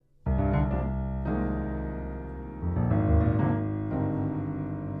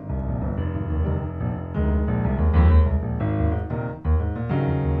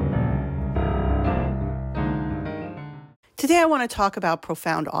Today I want to talk about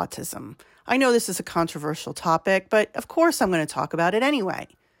profound autism. I know this is a controversial topic, but of course I'm going to talk about it anyway.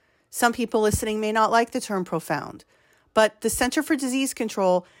 Some people listening may not like the term profound, but the Center for Disease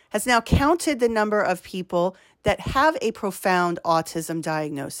Control has now counted the number of people that have a profound autism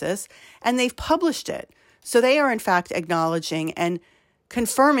diagnosis, and they've published it. So they are in fact acknowledging and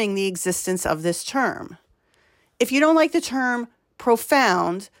confirming the existence of this term. If you don't like the term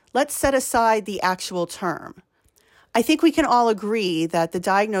profound, let's set aside the actual term. I think we can all agree that the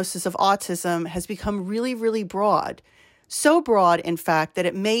diagnosis of autism has become really, really broad. So broad, in fact, that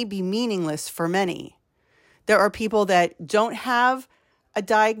it may be meaningless for many. There are people that don't have a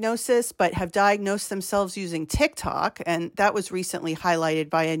diagnosis, but have diagnosed themselves using TikTok, and that was recently highlighted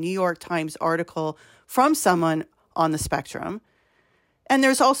by a New York Times article from someone on the spectrum. And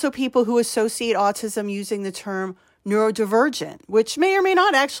there's also people who associate autism using the term neurodivergent, which may or may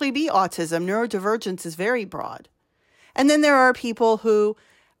not actually be autism. Neurodivergence is very broad. And then there are people who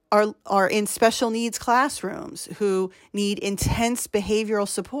are in special needs classrooms who need intense behavioral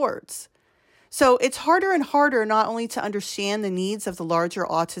supports. So it's harder and harder not only to understand the needs of the larger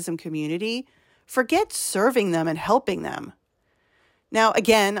autism community, forget serving them and helping them. Now,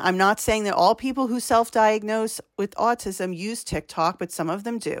 again, I'm not saying that all people who self-diagnose with autism use TikTok, but some of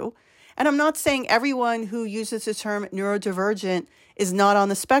them do. And I'm not saying everyone who uses the term neurodivergent is not on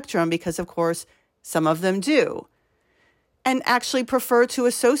the spectrum, because, of course, some of them do, and actually prefer to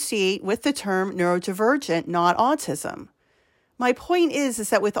associate with the term neurodivergent, not autism. My point is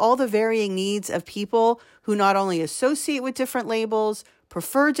that with all the varying needs of people who not only associate with different labels,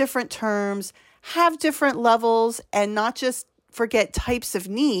 prefer different terms, have different levels, and not just forget types of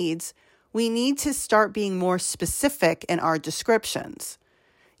needs, we need to start being more specific in our descriptions.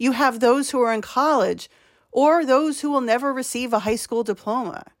 You have those who are in college or those who will never receive a high school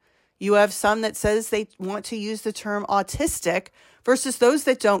diploma. You have some that says they want to use the term autistic versus those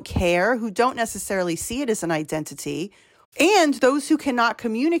that don't care, who don't necessarily see it as an identity, and those who cannot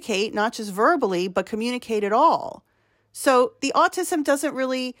communicate, not just verbally, but communicate at all. So the autism doesn't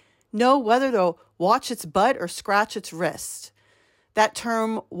really know whether to watch its butt or scratch its wrist. That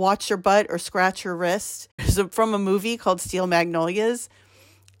term, watch your butt or scratch your wrist, is from a movie called Steel Magnolias,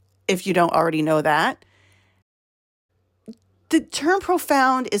 if you don't already know that. The term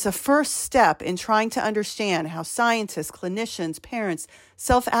profound is a first step in trying to understand how scientists, clinicians, parents,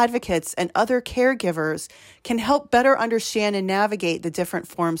 self-advocates, and other caregivers can help better understand and navigate the different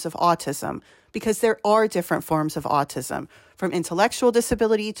forms of autism, because there are different forms of autism, from intellectual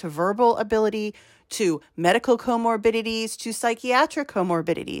disability to verbal ability to medical comorbidities to psychiatric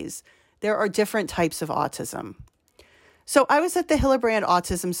comorbidities. There are different types of autism. So I was at the Hillebrand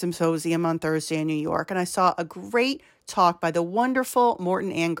Autism Symposium on Thursday in New York, and I saw a great talk by the wonderful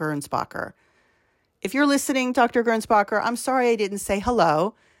Morton Ann Gernsbacher. If you're listening, Dr. Gernsbacher, I'm sorry I didn't say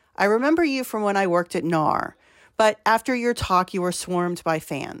hello. I remember you from when I worked at NAR, but after your talk, you were swarmed by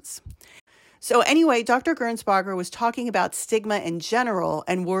fans. So anyway, Dr. Gernsbacher was talking about stigma in general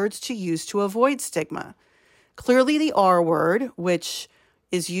and words to use to avoid stigma. Clearly the R word, which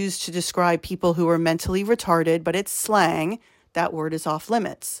is used to describe people who are mentally retarded, but it's slang, that word is off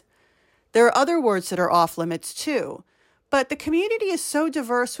limits. There are other words that are off limits too, but the community is so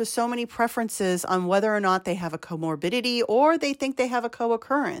diverse with so many preferences on whether or not they have a comorbidity or they think they have a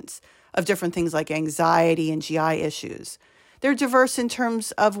co-occurrence of different things like anxiety and GI issues. They're diverse in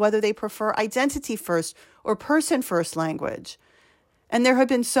terms of whether they prefer identity first or person first language. And there have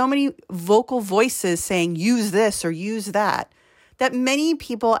been so many vocal voices saying use this or use that many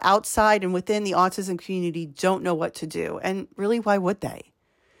people outside and within the autism community don't know what to do. And really, why would they?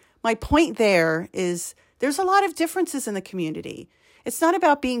 My point there is there's a lot of differences in the community. It's not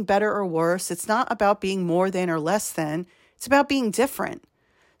about being better or worse. It's not about being more than or less than. It's about being different.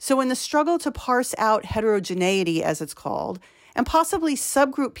 So in the struggle to parse out heterogeneity, as it's called, and possibly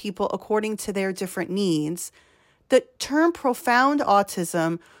subgroup people according to their different needs, the term profound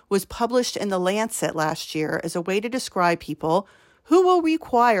autism was published in The Lancet last year as a way to describe people who will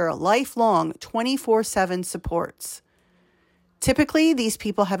require lifelong 24/7 supports. Typically, these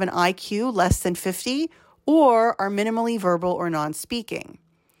people have an IQ less than 50 or are minimally verbal or non-speaking.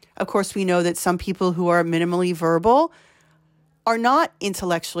 Of course, we know that some people who are minimally verbal are not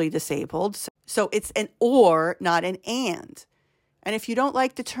intellectually disabled, so it's an or, not an and. And if you don't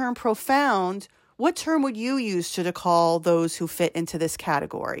like the term profound, what term would you use to call those who fit into this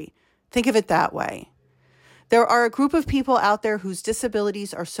category? Think of it that way. There are a group of people out there whose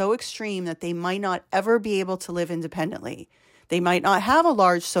disabilities are so extreme that they might not ever be able to live independently. They might not have a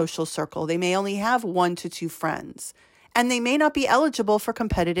large social circle. They may only have 1 to 2 friends, and they may not be eligible for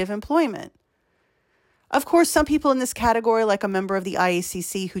competitive employment. Of course, some people in this category, like a member of the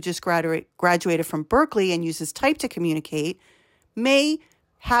IACC who just graduated from Berkeley and uses type to communicate, may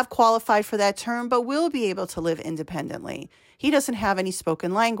have qualified for that term, but will be able to live independently. He doesn't have any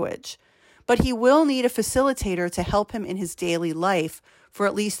spoken language, but he will need a facilitator to help him in his daily life for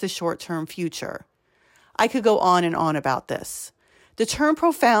at least the short-term future. I could go on and on about this. The term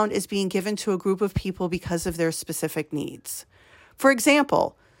profound is being given to a group of people because of their specific needs. For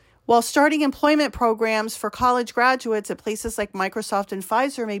example, while starting employment programs for college graduates at places like Microsoft and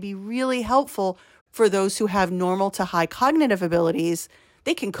Pfizer may be really helpful for those who have normal to high cognitive abilities,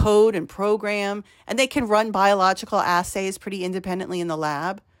 they can code and program, and they can run biological assays pretty independently in the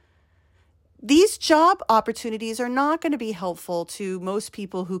lab. These job opportunities are not going to be helpful to most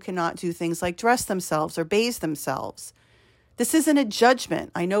people who cannot do things like dress themselves or bathe themselves. This isn't a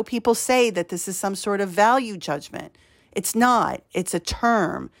judgment. I know people say that this is some sort of value judgment. It's not. It's a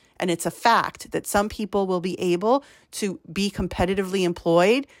term, and it's a fact that some people will be able to be competitively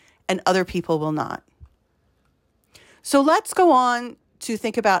employed and other people will not. So let's go on to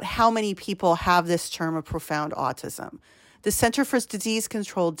think about how many people have this term of profound autism. The Center for Disease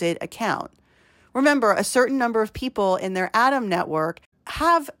Control did a count. Remember, a certain number of people in their ATOM network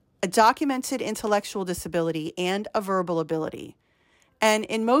have a documented intellectual disability and a verbal ability. And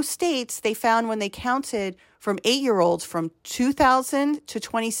in most states, they found when they counted from 8-year-olds from 2000 to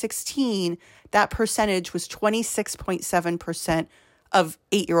 2016, that percentage was 26.7% of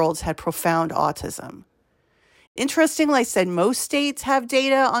 8-year-olds had profound autism. Interestingly, I said most states have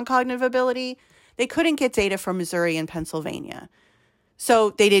data on cognitive ability. They couldn't get data from Missouri and Pennsylvania, so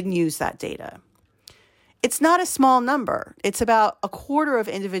they didn't use that data. It's not a small number. It's about a quarter of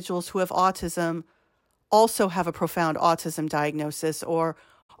individuals who have autism also have a profound autism diagnosis or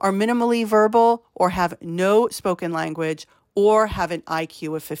are minimally verbal or have no spoken language or have an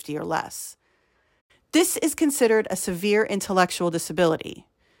IQ of 50 or less. This is considered a severe intellectual disability.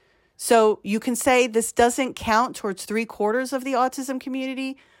 So you can say this doesn't count towards 3/4 of the autism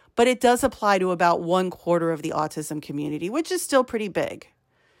community, but it does apply to about 1/4 of the autism community, which is still pretty big.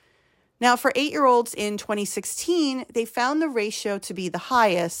 Now, for 8-year-olds in 2016, they found the ratio to be the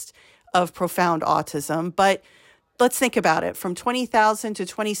highest of profound autism, but let's think about it. From 20,000 to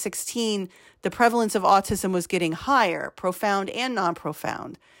 2016, the prevalence of autism was getting higher, profound and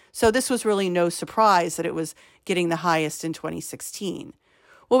non-profound. So this was really no surprise that it was getting the highest in 2016.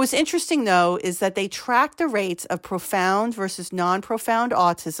 What was interesting, though, is that they tracked the rates of profound versus non-profound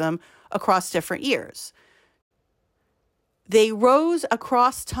autism across different years. They rose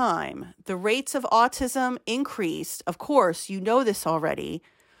across time. The rates of autism increased. Of course, you know this already,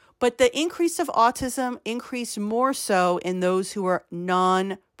 but the increase of autism increased more so in those who were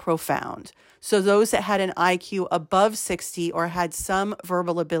non-profound. So those that had an IQ above 60 or had some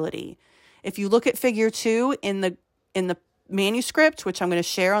verbal ability. If you look at figure 2 in the manuscript, which I'm going to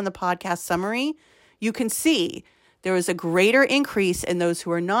share on the podcast summary, you can see there was a greater increase in those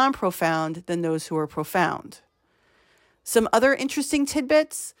who are non-profound than those who are profound. Some other interesting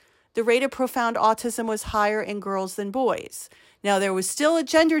tidbits: the rate of profound autism was higher in girls than boys. Now, there was still a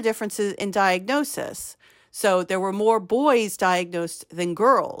gender difference in diagnosis, so there were more boys diagnosed than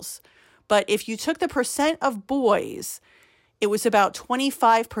girls. But if you took the percent of boys, it was about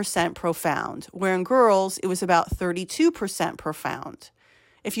 25% profound, where in girls, it was about 32% profound.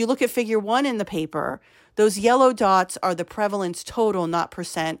 If you look at figure 1 in the paper, those yellow dots are the prevalence total, not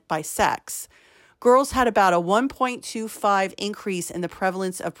percent by sex. Girls had about a 1.25 increase in the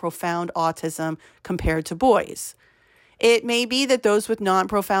prevalence of profound autism compared to boys. It may be that those with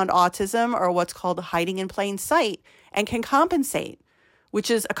non-profound autism are what's called hiding in plain sight and can compensate, which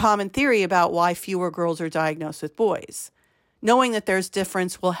is a common theory about why fewer girls are diagnosed with boys. Knowing that there's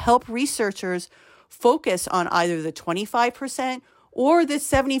difference will help researchers focus on either the 25% or the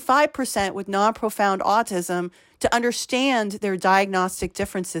 75% with non-profound autism to understand their diagnostic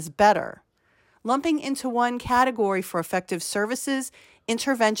differences better. Lumping into one category for effective services,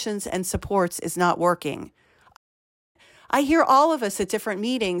 interventions, and supports is not working. I hear all of us at different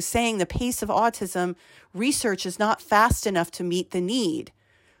meetings saying the pace of autism research is not fast enough to meet the need.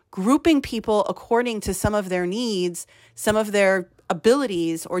 Grouping people according to some of their needs, some of their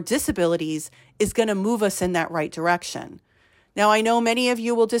abilities or disabilities is going to move us in that right direction. Now, I know many of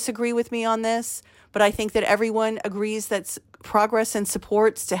you will disagree with me on this, but I think that everyone agrees that progress and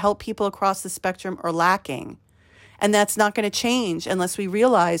supports to help people across the spectrum are lacking. And that's not going to change unless we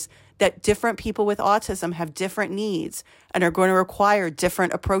realize that different people with autism have different needs and are going to require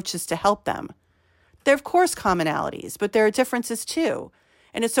different approaches to help them. There are, of course, commonalities, but there are differences too.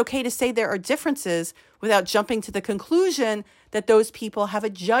 And it's okay to say there are differences without jumping to the conclusion that those people have a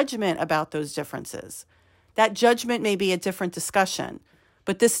judgment about those differences. That judgment may be a different discussion,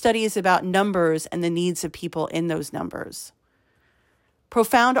 but this study is about numbers and the needs of people in those numbers.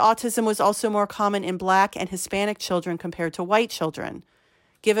 Profound autism was also more common in Black and Hispanic children compared to white children.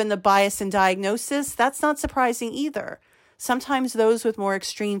 Given the bias in diagnosis, that's not surprising either. Sometimes those with more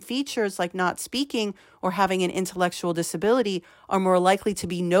extreme features like not speaking or having an intellectual disability are more likely to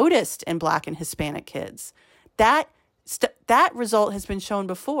be noticed in Black and Hispanic kids. That result has been shown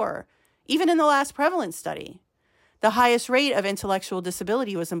before, even in the last prevalence study. The highest rate of intellectual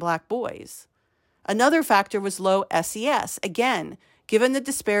disability was in Black boys. Another factor was low SES. Again, given the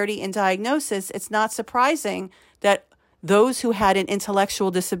disparity in diagnosis, it's not surprising that those who had an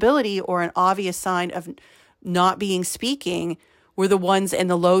intellectual disability or an obvious sign of not being speaking were the ones in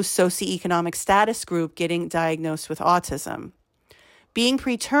the low socioeconomic status group getting diagnosed with autism. Being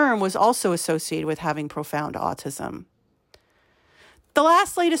preterm was also associated with having profound autism. The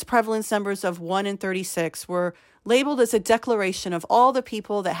latest prevalence numbers of 1 in 36 were labeled as a declaration of all the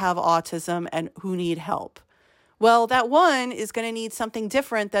people that have autism and who need help. Well, that 1 is going to need something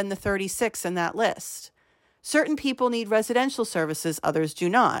different than the 36 in that list. Certain people need residential services, others do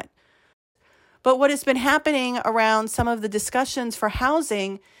not. But what has been happening around some of the discussions for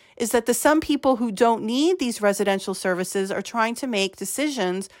housing is that some people who don't need these residential services are trying to make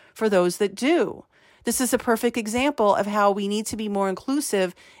decisions for those that do. This is a perfect example of how we need to be more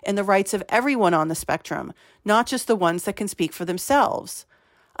inclusive in the rights of everyone on the spectrum, not just the ones that can speak for themselves.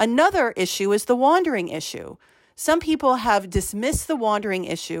 Another issue is the wandering issue. Some people have dismissed the wandering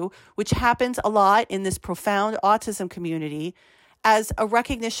issue, which happens a lot in this profound autism community, as a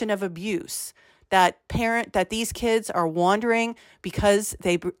recognition of abuse, that these kids are wandering because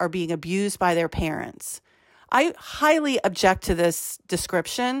they are being abused by their parents. I highly object to this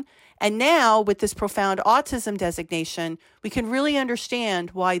description. And now with this profound autism designation, we can really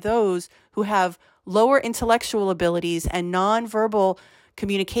understand why those who have lower intellectual abilities and nonverbal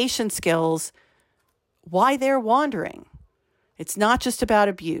communication skills, why they're wandering. It's not just about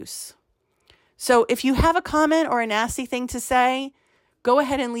abuse. So if you have a comment or a nasty thing to say, go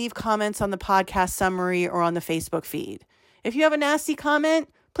ahead and leave comments on the podcast summary or on the Facebook feed. If you have a nasty comment,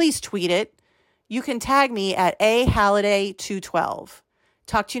 please tweet it. You can tag me at ahalliday212.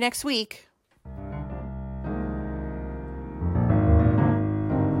 Talk to you next week.